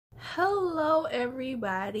Hello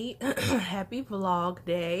everybody. Happy vlog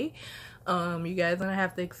day. You guys gonna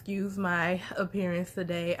have to excuse my appearance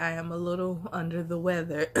today. I am a little under the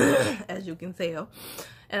weather as you can tell,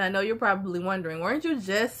 and I know you're probably wondering, weren't you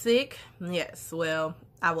just sick? Yes, well,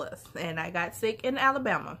 I was, and I got sick in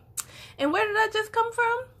Alabama. And where did I just come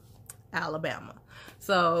from? Alabama.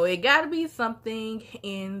 So it got to be something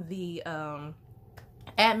in the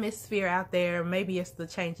atmosphere out there. Maybe it's the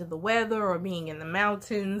change of the weather or being in the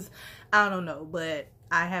mountains. I don't know, but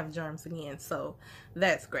I have germs again, so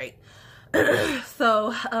that's great.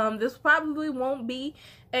 So this probably won't be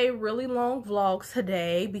a really long vlog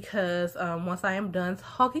today because once I am done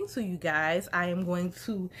talking to you guys, I am going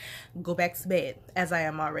to go back to bed, as I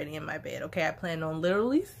am already in my bed. Okay, I plan on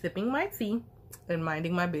literally sipping my tea and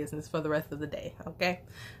minding my business for the rest of the day. Okay,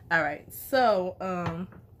 all right, so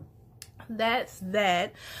that's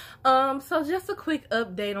that. So just a quick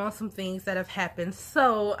update on some things that have happened.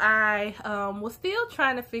 So I was still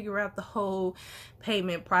trying to figure out the whole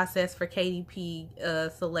payment process for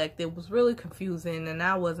KDP Select. It was really confusing and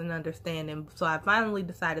I wasn't understanding, so I finally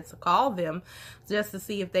decided to call them just to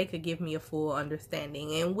see if they could give me a full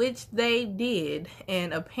understanding, in which they did.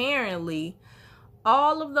 And apparently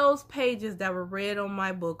all of those pages that were read on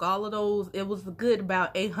my book, all of those, it was good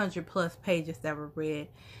about 800 plus pages that were read,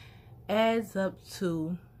 adds up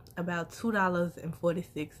to about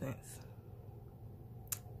 $2.46.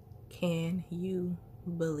 Can you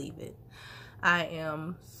believe it? I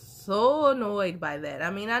am so annoyed by that.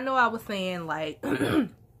 I mean, I know I was saying like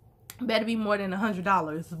better be more than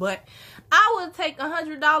 $100, but I would take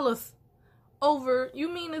 $100 over. You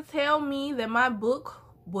mean to tell me that my book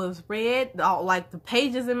was read, like the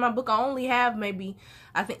pages in my book, I only have maybe,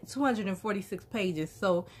 I think, 246 pages.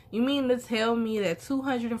 So you mean to tell me that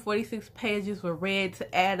 246 pages were read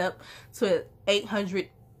to add up to 800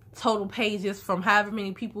 total pages from however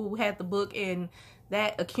many people who had the book, and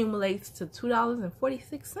that accumulates to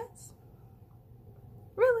 $2.46?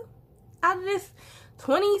 Really? Out of this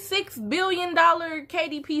 $26 billion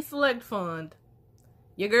KDP Select Fund,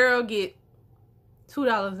 your girl get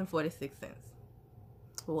 $2.46.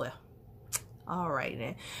 Well, alright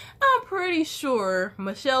then. I'm pretty sure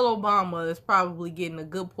Michelle Obama is probably getting a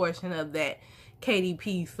good portion of that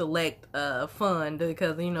KDP Select fund,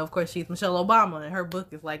 because, you know, of course, she's Michelle Obama and her book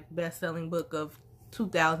is like the best-selling book of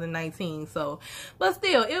 2019. So, but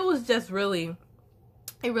still, it was just really,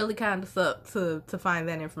 it really kind of sucked to find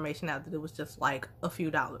that information out, that it was just like a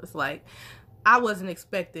few dollars. Like, I wasn't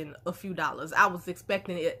expecting a few dollars. I was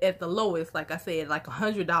expecting it at the lowest, like I said, like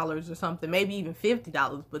 $100 or something, maybe even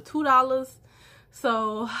 $50, but $2.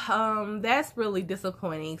 So that's really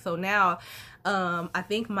disappointing. So now I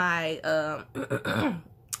think my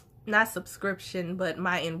not subscription, but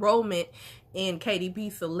my enrollment in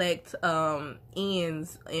KDP Select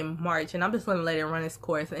ends in March, and I'm just gonna let it run its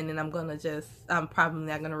course, and then I'm probably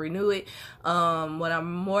not gonna renew it. What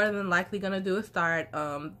I'm more than likely gonna do is start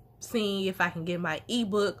seeing if I can get my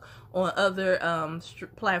ebook on other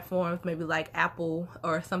platforms, maybe like Apple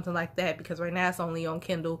or something like that, because right now it's only on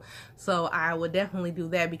Kindle. So I would definitely do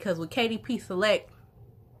that, because with KDP Select,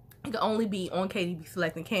 it can only be on KDP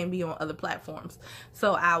Select and can't be on other platforms.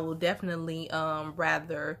 So I will definitely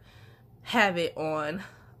rather have it on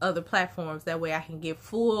other platforms. That way I can get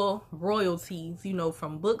full royalties, you know,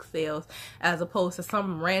 from book sales, as opposed to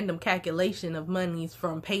some random calculation of monies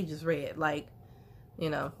from pages read. Like,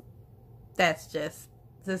 you know, that's just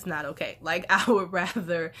not okay. Like, I would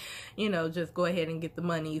rather, you know, just go ahead and get the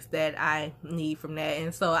monies that I need from that.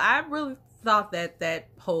 And so I really thought that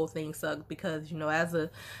whole thing sucked, because, you know, as a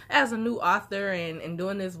new author and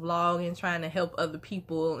doing this vlog and trying to help other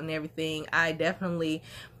people and everything, I definitely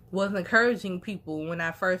was encouraging people when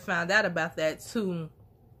I first found out about that to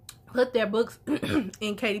put their books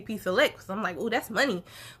in KDP Select, because I'm like, oh, that's money,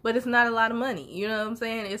 but it's not a lot of money. You know what I'm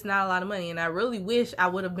saying? It's not a lot of money, and I really wish I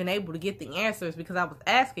would have been able to get the answers, because I was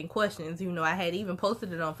asking questions. You know, I had even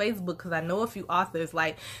posted it on Facebook, because I know a few authors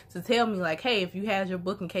like to tell me like, hey, if you have your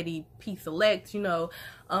book in KDP Select, you know,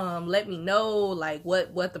 let me know like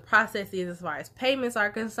what the process is as far as payments are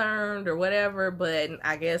concerned or whatever. But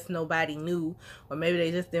I guess nobody knew, or maybe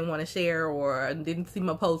they just didn't want to share or didn't see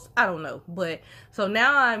my post. I don't know. But so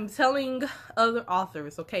now I'm telling other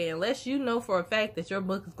authors, okay, unless you know for a fact that your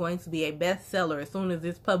book is going to be a bestseller as soon as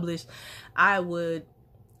it's published, I would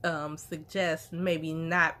suggest maybe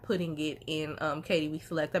not putting it in KDP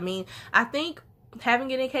Select. I mean, I think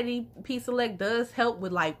having it in KDP Select does help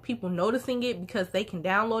with like people noticing it, because they can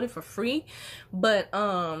download it for free, but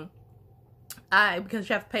because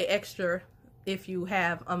you have to pay extra if you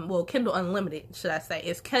have well, Kindle Unlimited, should I say.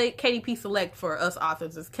 It's KDP Select for us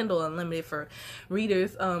authors. It's Kindle Unlimited for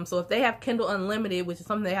readers. So if they have Kindle Unlimited, which is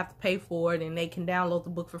something they have to pay for, then they can download the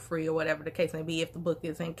book for free or whatever the case may be if the book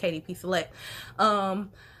is in KDP Select. Yeah,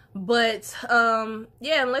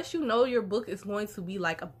 unless you know your book is going to be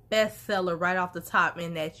like a bestseller right off the top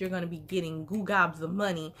and that you're going to be getting goo gobs of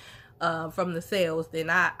money from the sales, then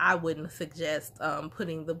I wouldn't suggest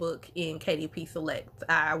putting the book in KDP Select.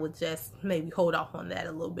 I would just maybe hold off on that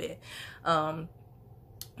a little bit.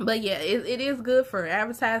 But yeah, it is good for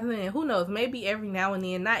advertising, and who knows, maybe every now and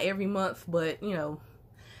then, not every month, but you know,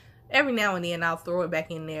 every now and then I'll throw it back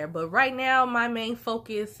in there. But right now, my main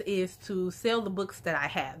focus is to sell the books that I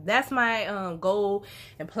have. That's my goal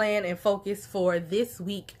and plan and focus for this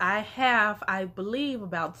week. I have, I believe,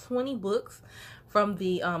 about 20 books from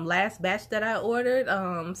the last batch that I ordered.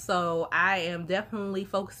 So I am definitely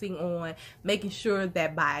focusing on making sure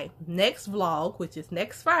that by next vlog, which is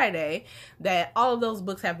next Friday, that all of those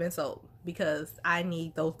books have been sold, because I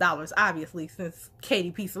need those dollars, obviously, since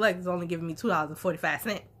KDP Select is only giving me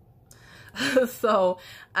 $2.45. So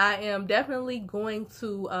I am definitely going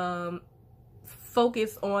to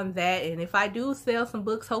focus on that. And if I do sell some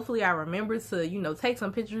books, hopefully I remember to, you know, take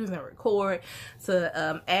some pictures and record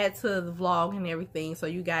to add to the vlog and everything, so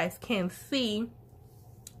you guys can see,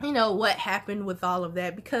 you know, what happened with all of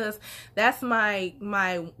that, because that's my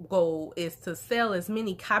goal, is to sell as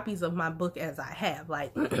many copies of my book as I have.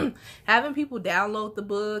 Like having people download the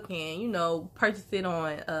book and, you know, purchase it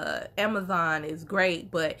on Amazon is great,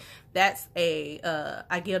 but that's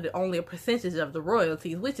I get only a percentage of the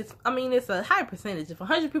royalties, which is, I mean, it's a high percentage. If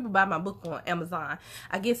 100 people buy my book on Amazon,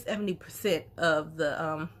 I get 70% of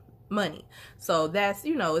the money. So that's,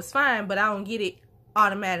 you know, it's fine, but I don't get it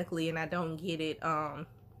automatically, and I don't get it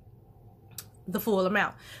the full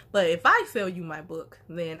amount. But if I sell you my book,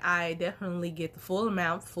 then I definitely get the full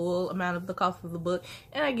amount of the cost of the book,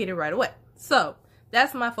 and I get it right away. So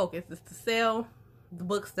that's my focus, is to sell the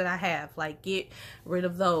books that I have, like get rid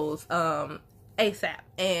of those ASAP,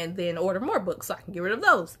 and then order more books so I can get rid of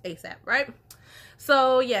those ASAP, right?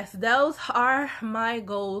 So yes, those are my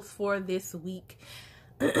goals for this week.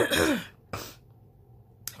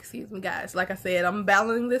 Excuse me, guys. Like I said, I'm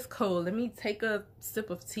battling this cold. Let me take a sip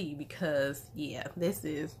of tea, because yeah, this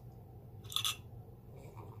is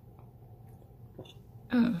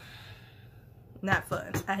not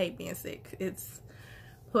fun. I hate being sick. It's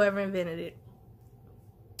whoever invented it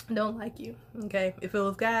don't like you. Okay, if it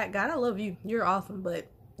was God, I love you. You're awesome.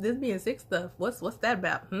 But this being sick stuff, what's that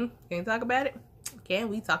about? Can you talk about it? Can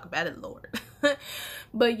we talk about it, Lord?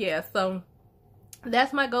 But yeah, so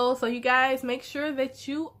that's my goal. So you guys, make sure that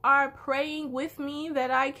you are praying with me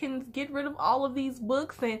that I can get rid of all of these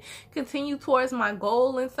books and continue towards my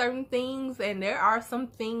goal in certain things. And there are some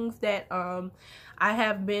things that I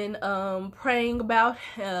have been praying about,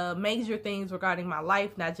 major things regarding my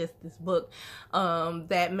life, not just this book,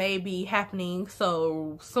 that may be happening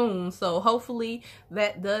so soon. So hopefully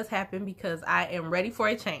that does happen, because I am ready for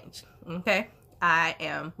a change. Okay, I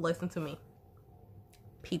am, listen to me,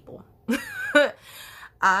 people.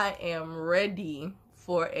 I am ready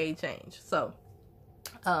for a change. So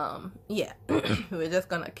yeah, we're just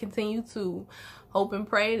gonna continue to hope and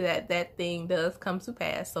pray that that thing does come to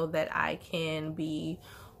pass, so that I can be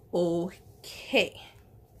okay.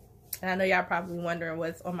 And I know y'all probably wondering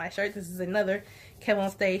what's on my shirt. This is another Kev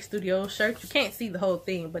on Stage Studio shirt. You can't see the whole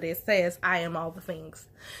thing, but it says I am all the things,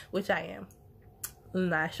 which I am.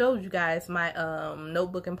 And I showed you guys my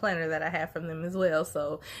notebook and planner that I have from them as well.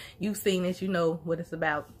 So you've seen it, you know what it's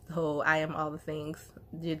about. The whole I am all the things,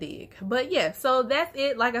 you dig. But yeah, so that's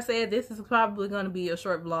it. Like I said, this is probably going to be a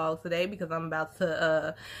short vlog today, because I'm about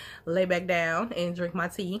to lay back down and drink my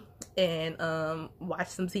tea and watch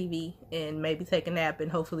some TV and maybe take a nap,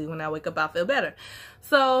 and hopefully when I wake up I'll feel better.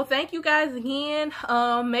 So thank you guys again.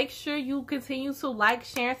 Make sure you continue to like,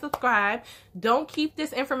 share, and subscribe. Don't keep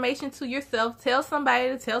this information to yourself. Tell somebody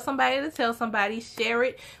to tell somebody to tell somebody. Share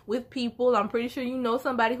it with people. I'm pretty sure you know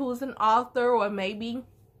somebody who's an author, or maybe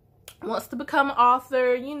wants to become an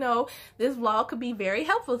author. You know, this vlog could be very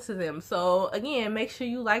helpful to them. So again, make sure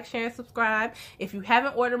you like, share, and subscribe. If you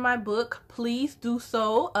haven't ordered my book, please do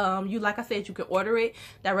so. Like I said, you can order it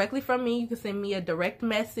directly from me. You can send me a direct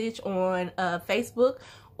message on Facebook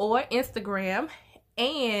or Instagram,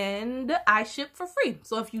 and I ship for free.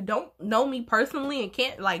 So if you don't know me personally and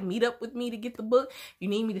can't like meet up with me to get the book, you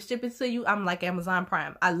need me to ship it to you, I'm like Amazon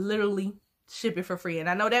Prime. I literally ship it for free. And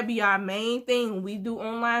I know that be our main thing when we do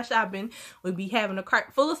online shopping. We be having a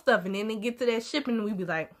cart full of stuff, and then they get to that shipping and we be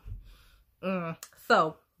like,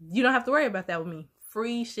 So you don't have to worry about that with me.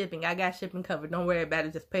 free shipping. I got shipping covered. Don't worry about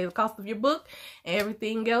it. Just pay the cost of your book, and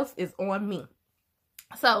everything else is on me.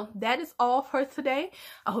 So that is all for today.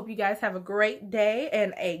 I hope you guys have a great day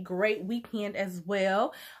and a great weekend as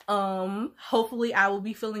well. Hopefully I will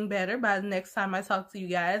be feeling better by the next time I talk to you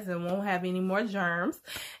guys and won't have any more germs.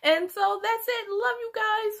 And so that's it. Love you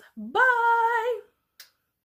guys. Bye.